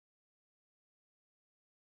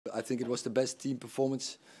I think it was the best team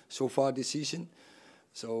performance so far this season.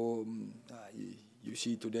 So you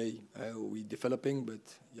see today we're developing, but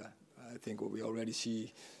yeah, I think we already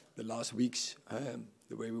see the last weeks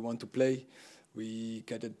the way we want to play. We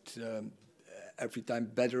get it every time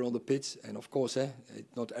better on the pitch, and of course,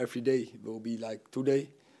 not every day will be like today.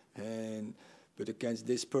 But against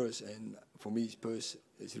this Spurs, and for me, Spurs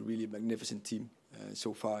is a really magnificent team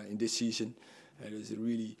so far in this season. It is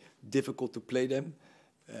really difficult to play them,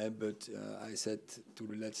 but I said to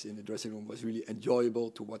the lads in the dressing room, it was really enjoyable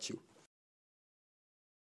to watch you.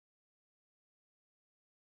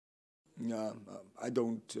 Yeah, I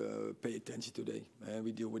don't pay attention today.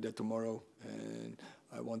 We deal with that tomorrow, and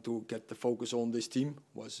I want to get the focus on this team.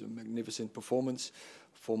 It was a magnificent performance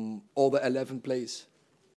from all the 11 players.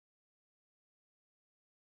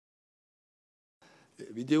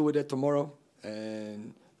 We deal with that tomorrow,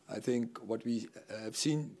 and I think what we have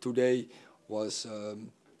seen today was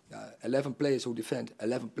 11 players who defend,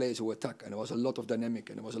 11 players who attack, and there was a lot of dynamic,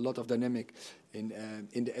 and there was a lot of dynamic in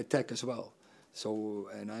the attack as well. So,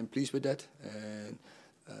 and I'm pleased with that. And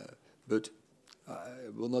but I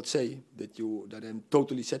will not say that I'm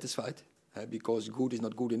totally satisfied, because good is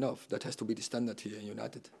not good enough. That has to be the standard here in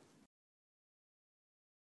United.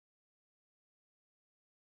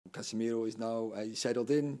 Casemiro is now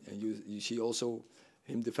settled in, and you see also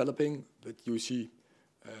him developing, but you see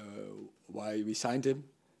why we signed him.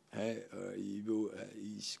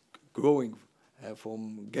 He's growing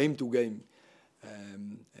from game to game,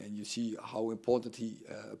 and you see how important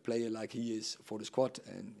a player like he is for the squad,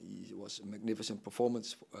 and he was a magnificent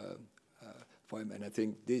performance for him. And I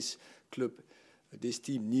think this club, this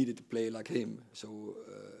team needed a player like him, so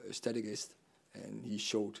a strategist, and he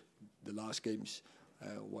showed the last games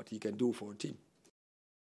what he can do for a team.